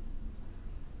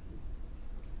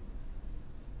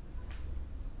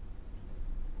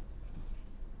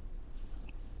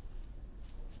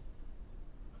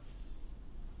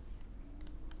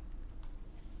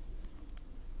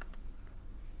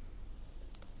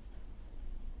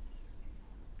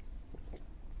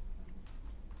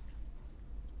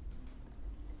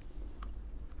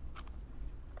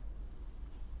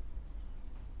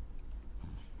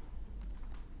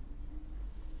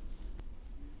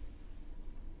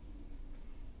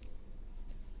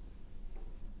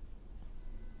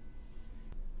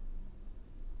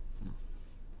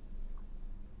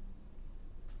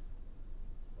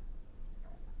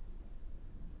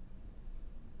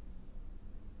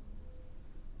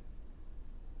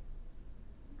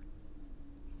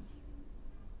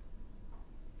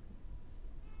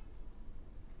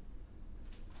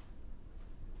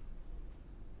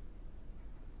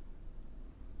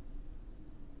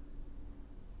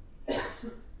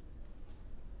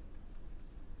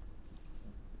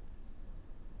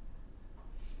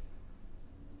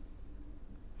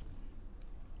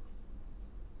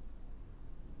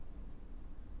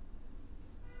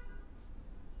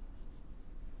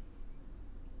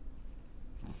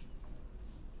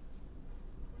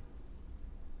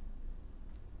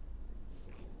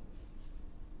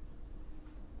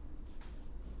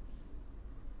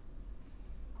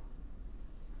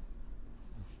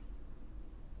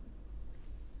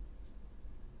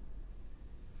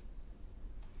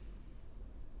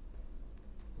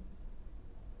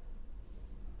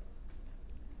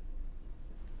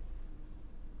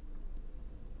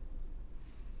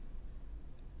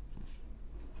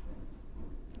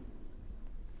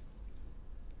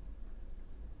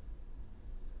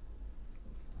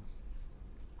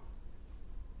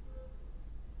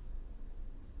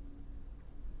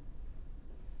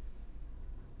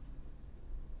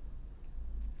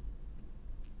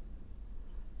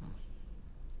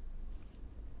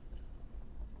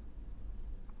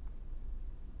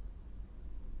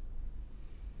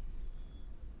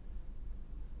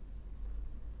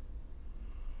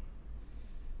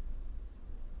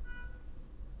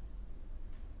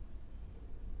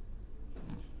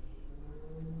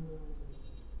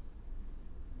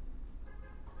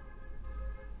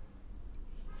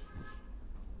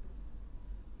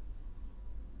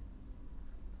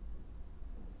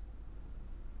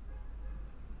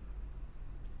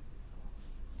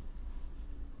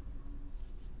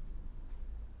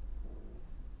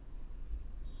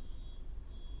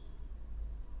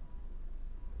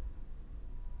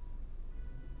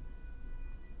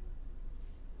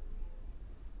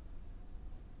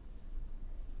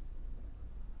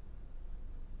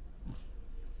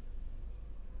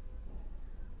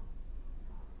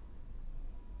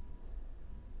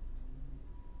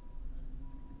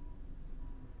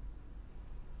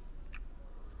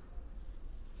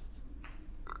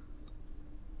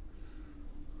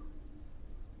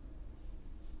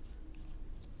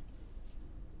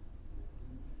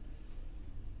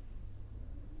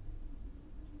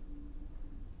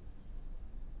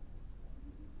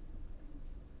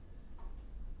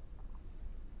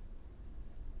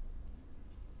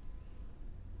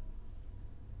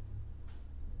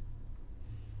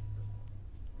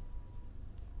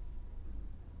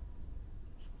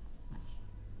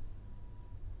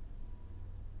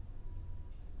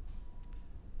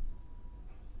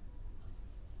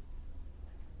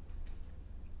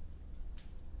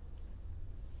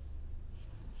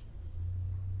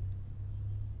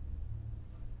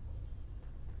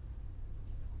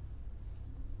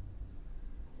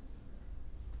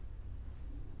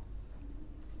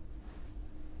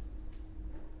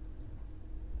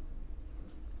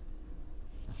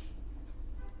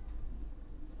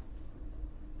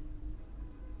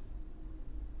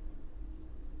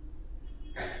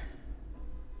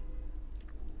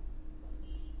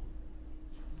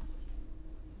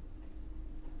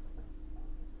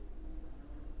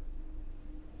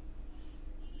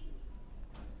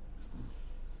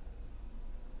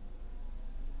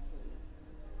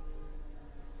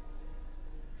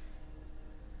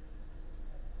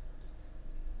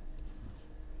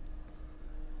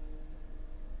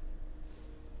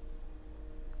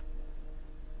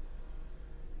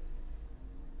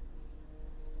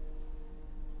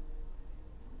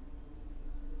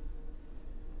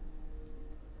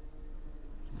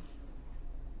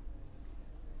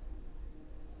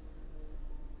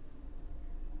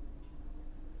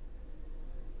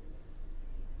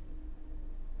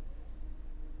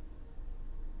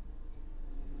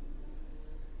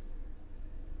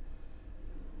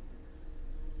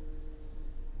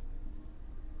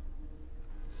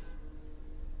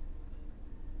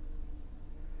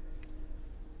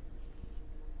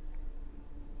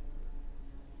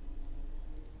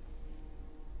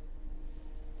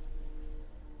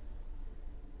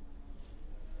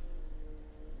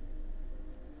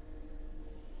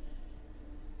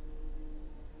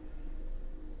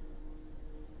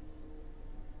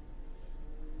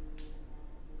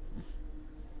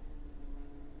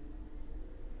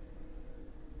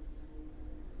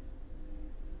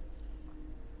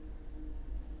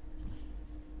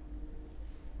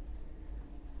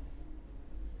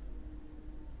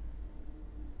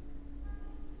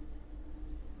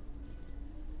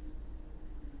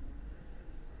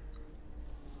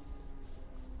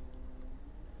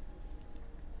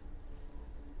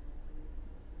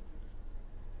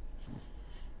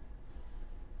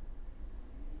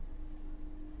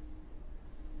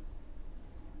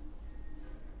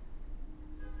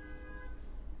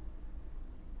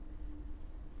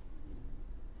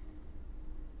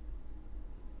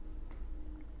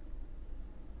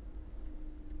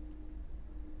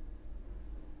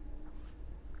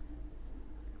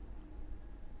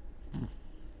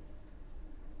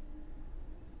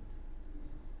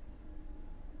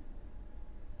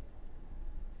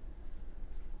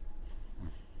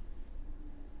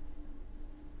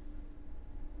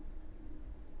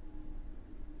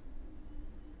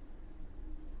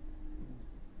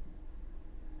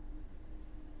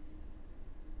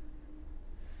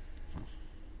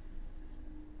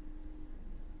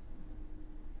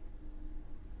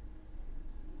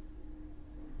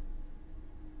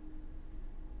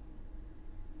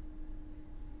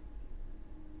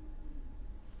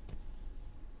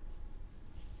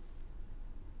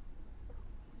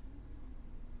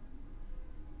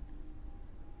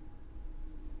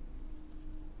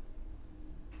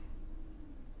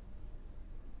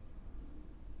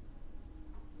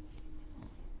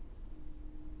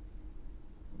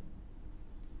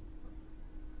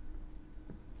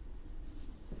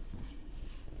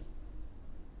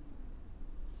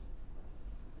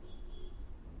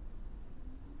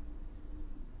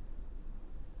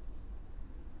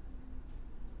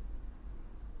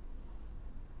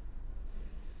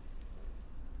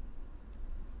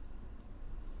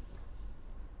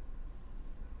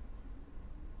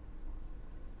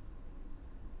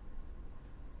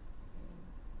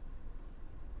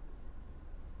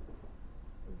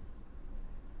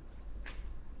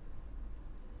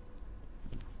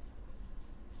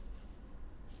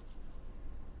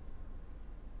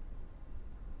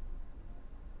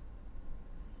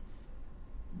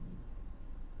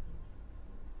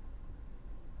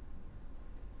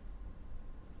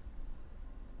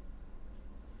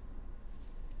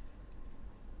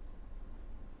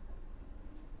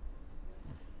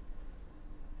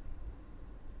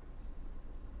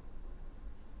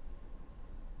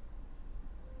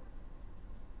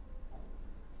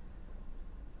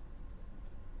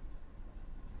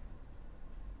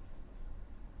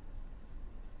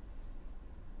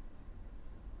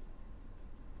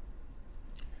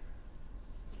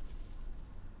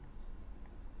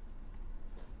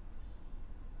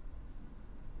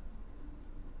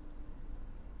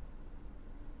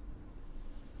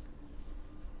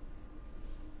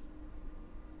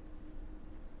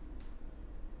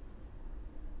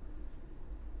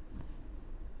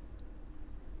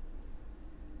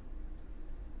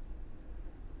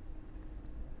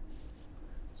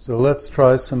 So let's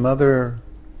try some other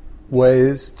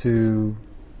ways to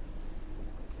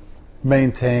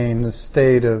maintain a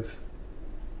state of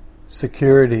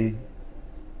security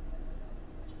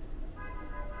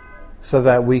so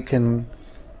that we can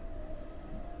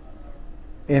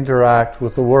interact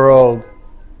with the world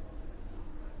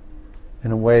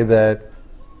in a way that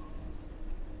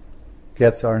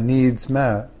gets our needs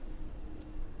met.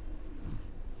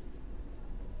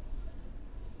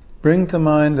 Bring to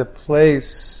mind a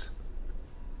place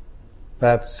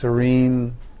that's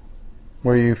serene,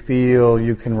 where you feel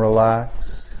you can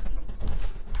relax.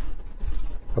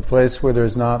 A place where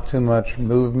there's not too much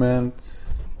movement.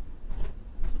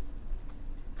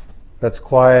 That's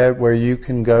quiet, where you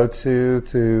can go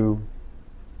to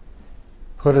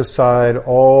put aside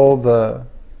all the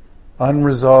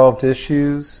unresolved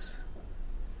issues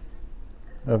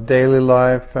of daily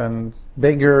life and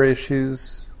bigger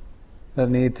issues that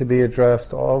need to be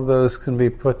addressed. All of those can be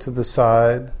put to the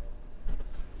side.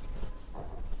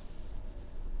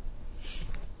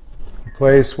 A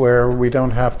place where we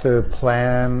don't have to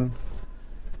plan,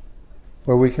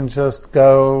 where we can just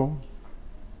go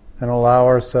and allow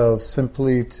ourselves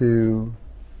simply to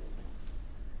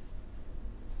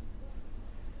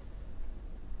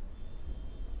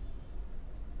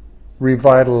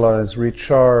revitalize,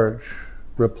 recharge,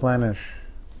 replenish.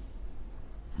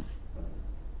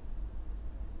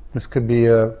 This could be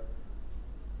a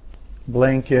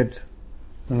blanket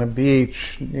on a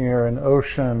beach near an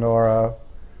ocean, or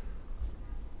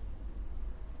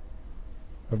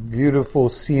a beautiful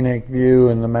scenic view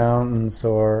in the mountains,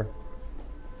 or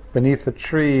beneath a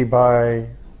tree by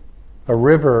a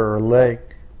river or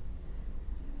lake.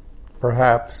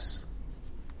 Perhaps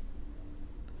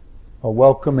a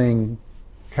welcoming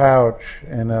couch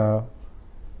in a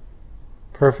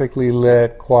perfectly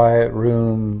lit, quiet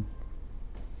room.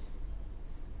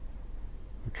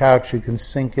 A couch you can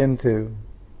sink into.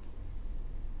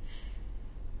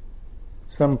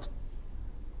 Some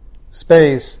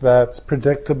space that's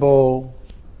predictable,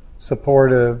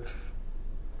 supportive.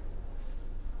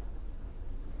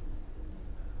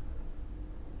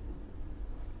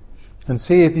 And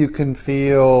see if you can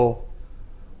feel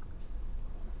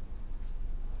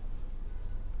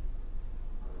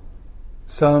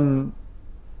some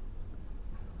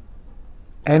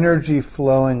energy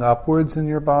flowing upwards in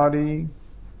your body,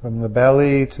 from the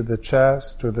belly to the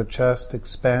chest, or the chest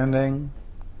expanding.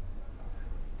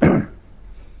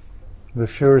 The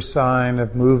sure sign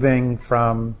of moving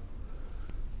from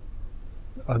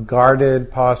a guarded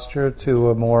posture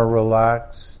to a more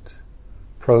relaxed,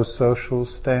 pro-social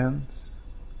stance.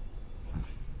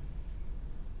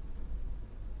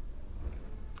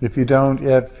 If you don't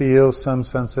yet feel some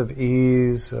sense of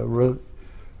ease, a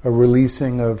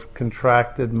releasing of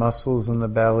contracted muscles in the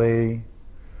belly,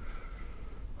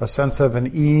 a sense of an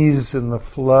ease in the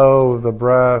flow of the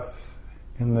breath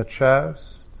in the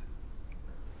chest.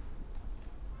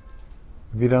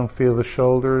 If you don't feel the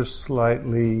shoulders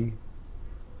slightly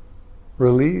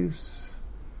release,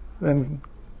 then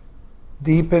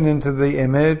deepen into the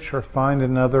image, or find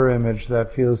another image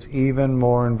that feels even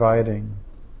more inviting.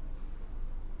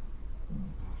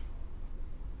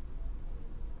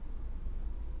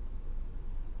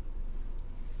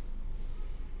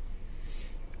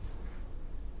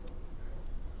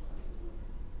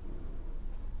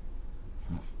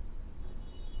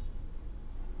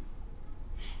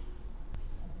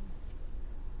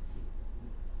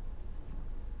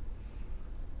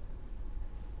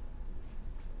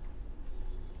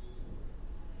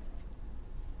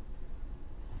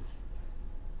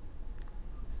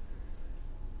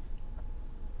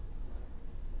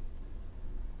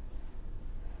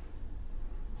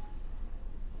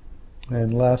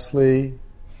 And lastly,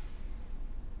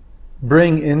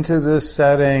 bring into this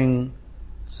setting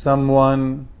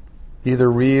someone,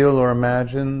 either real or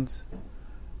imagined,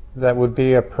 that would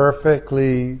be a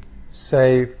perfectly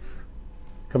safe,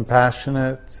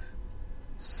 compassionate,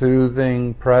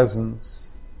 soothing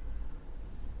presence.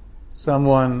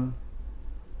 Someone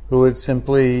who would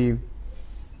simply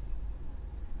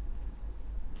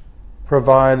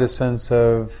provide a sense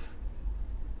of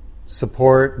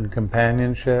support and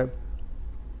companionship.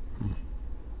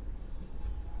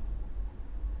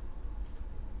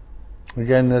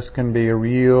 Again, this can be a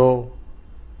real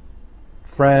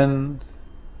friend,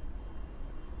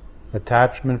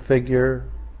 attachment figure,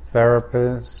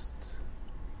 therapist,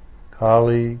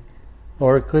 colleague,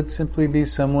 or it could simply be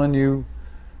someone you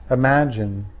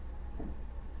imagine.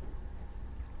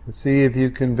 See if you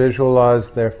can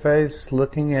visualize their face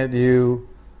looking at you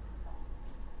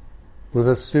with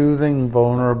a soothing,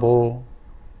 vulnerable,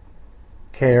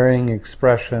 caring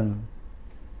expression.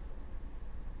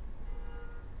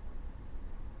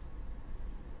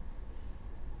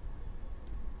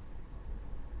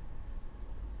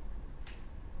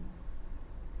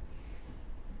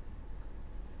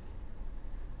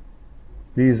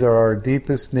 These are our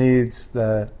deepest needs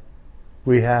that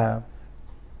we have.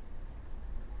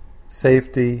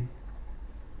 Safety,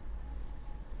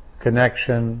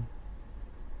 connection,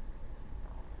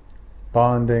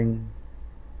 bonding,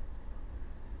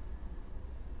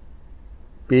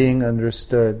 being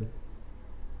understood.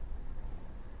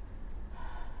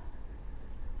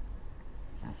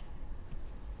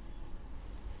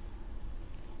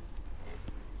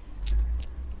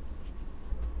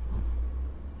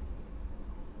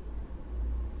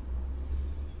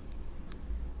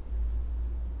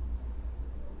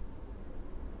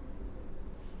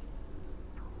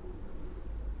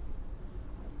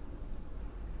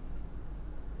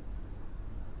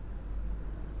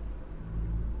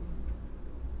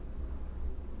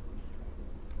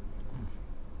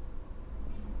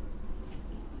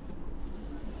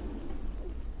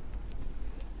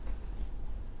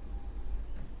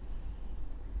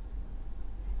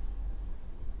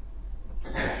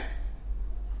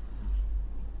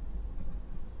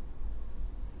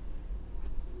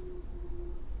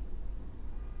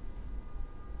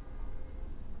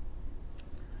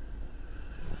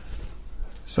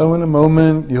 So in a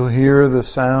moment you'll hear the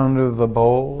sound of the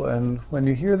bowl, and when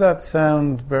you hear that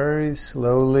sound, very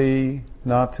slowly,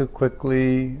 not too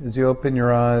quickly, as you open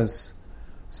your eyes,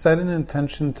 set an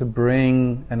intention to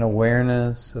bring an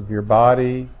awareness of your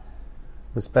body,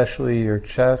 especially your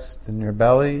chest and your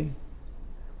belly.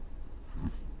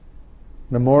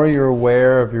 The more you're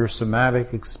aware of your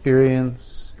somatic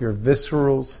experience, your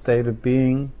visceral state of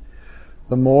being,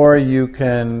 the more you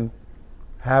can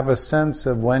have a sense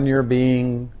of when you're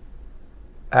being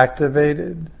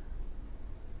activated.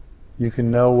 You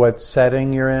can know what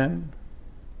setting you're in.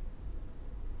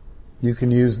 You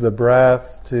can use the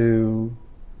breath to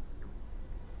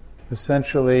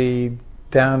essentially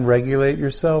down-regulate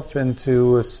yourself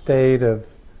into a state of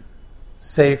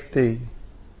safety,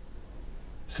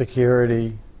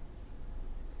 security.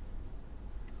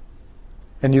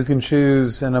 And you can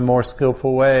choose in a more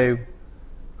skillful way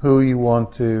who you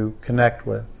want to connect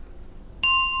with.